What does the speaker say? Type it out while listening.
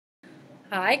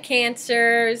Hi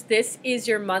Cancers, this is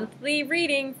your monthly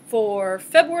reading for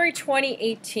February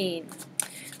 2018.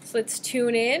 So let's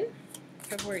tune in.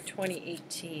 February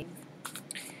 2018.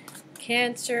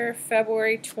 Cancer,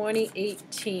 February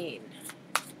 2018.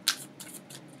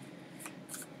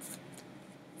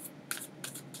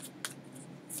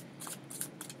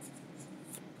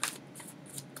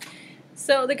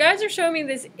 So the guys are showing me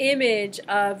this image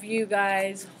of you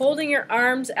guys holding your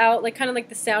arms out, like kind of like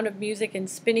the sound of music and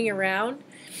spinning around.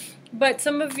 But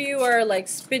some of you are like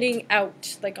spinning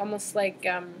out, like almost like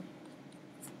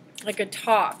a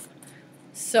top.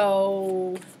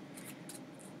 So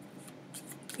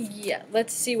yeah,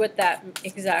 let's see what that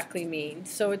exactly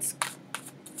means. So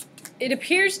it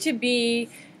appears to be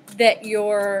that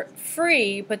you're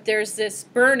free, but there's this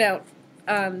burnout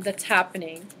that's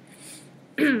happening.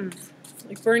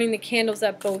 Like burning the candles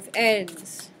at both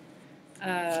ends.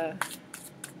 Let's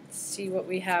see what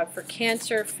we have for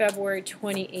Cancer, February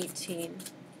 2018.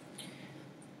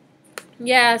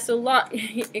 Yeah, so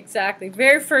exactly.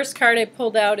 Very first card I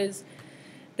pulled out is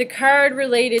the card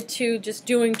related to just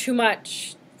doing too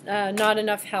much, not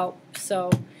enough help.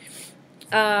 So,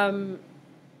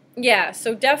 yeah,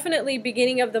 so definitely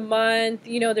beginning of the month,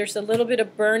 there's a little bit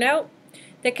of burnout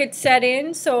that could set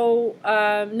in, so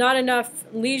not enough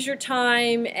leisure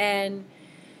time and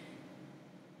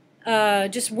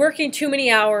just working too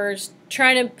many hours,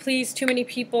 trying to please too many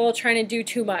people, trying to do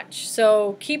too much.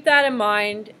 So keep that in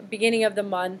mind beginning of the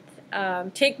month.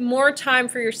 Take more time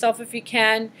for yourself if you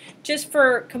can, just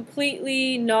for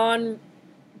completely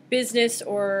non-business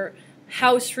or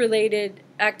house-related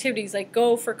activities, like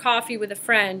go for coffee with a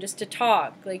friend just to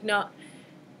talk, like not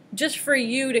just for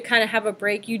you to kind of have a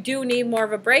break. You do need more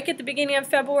of a break at the beginning of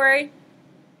February.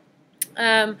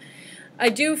 I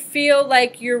do feel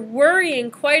like you're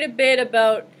worrying quite a bit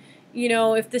about,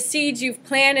 if the seeds you've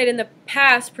planted in the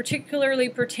past, particularly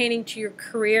pertaining to your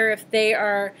career, if they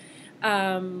are,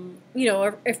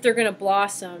 if they're going to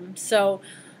blossom. So,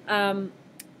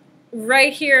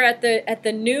 right here at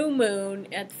the new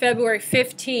moon at February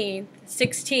 15th,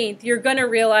 16th, you're going to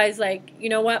realize, like, you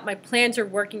know what, my plans are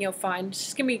working out fine. It's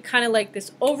just going to be kind of like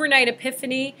this overnight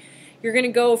epiphany. You're going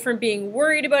to go from being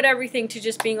worried about everything to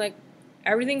just being like,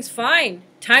 everything's fine.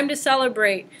 Time to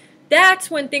celebrate.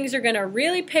 That's when things are going to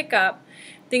really pick up.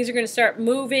 Things are going to start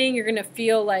moving. You're going to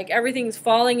feel like everything's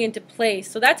falling into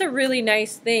place. So that's a really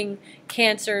nice thing,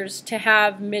 Cancers, to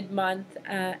have mid-month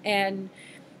and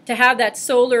to have that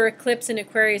solar eclipse in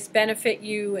Aquarius benefit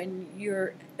you and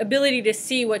your ability to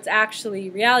see what's actually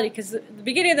reality, because the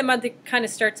beginning of the month it kind of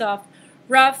starts off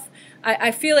rough. I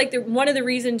feel like one of the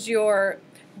reasons you're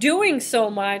doing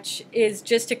so much is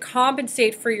just to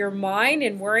compensate for your mind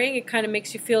and worrying. It kind of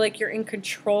makes you feel like you're in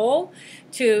control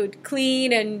to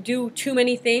clean and do too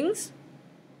many things.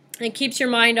 It keeps your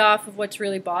mind off of what's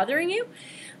really bothering you.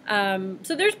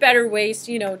 So there's better ways,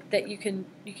 that you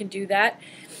can do that.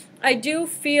 I do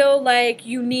feel like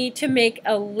you need to make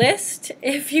a list,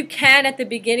 if you can, at the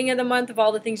beginning of the month of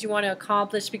all the things you want to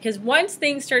accomplish, because once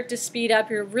things start to speed up,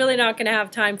 you're really not going to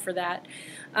have time for that.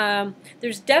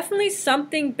 There's definitely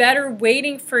something better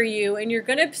waiting for you, and you're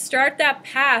going to start that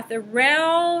path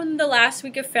around the last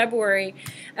week of February.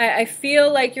 I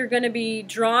feel like you're going to be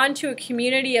drawn to a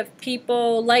community of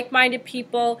people, like-minded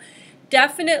people.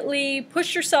 Definitely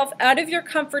push yourself out of your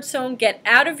comfort zone, get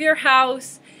out of your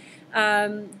house.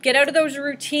 Get out of those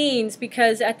routines,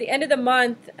 because at the end of the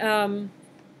month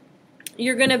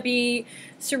you're going to be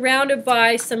surrounded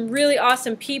by some really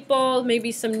awesome people,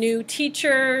 maybe some new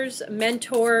teachers,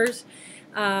 mentors.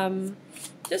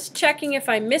 Just checking if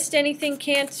I missed anything,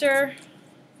 Cancer.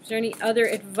 Is there any other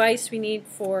advice we need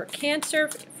for Cancer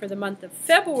for the month of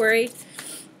February?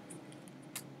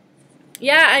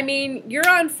 Yeah, I mean, you're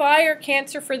on fire,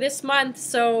 Cancer, for this month,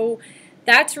 so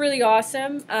that's really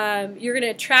awesome. You're going to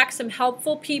attract some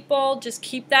helpful people. Just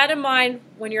keep that in mind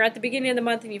when you're at the beginning of the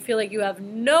month and you feel like you have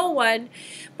no one.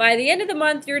 By the end of the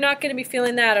month, you're not going to be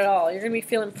feeling that at all. You're going to be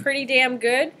feeling pretty damn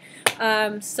good.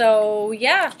 So,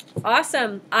 yeah,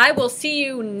 awesome. I will see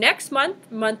you next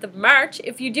month, month of March.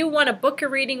 If you do want to book a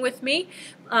reading with me,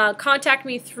 contact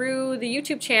me through the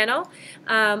YouTube channel.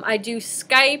 I do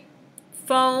Skype,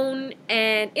 phone,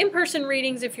 and in-person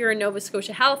readings if you're in Nova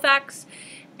Scotia, Halifax.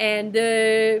 And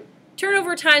the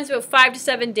turnover time is about 5 to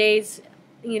 7 days.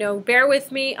 Bear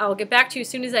with me. I'll get back to you as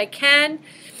soon as I can.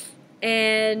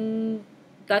 And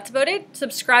that's about it.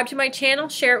 Subscribe to my channel.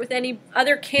 Share it with any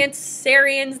other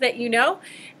Cancerians that you know.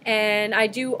 And I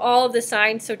do all of the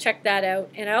signs, so check that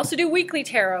out. And I also do weekly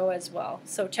tarot as well,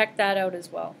 so check that out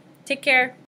as well. Take care.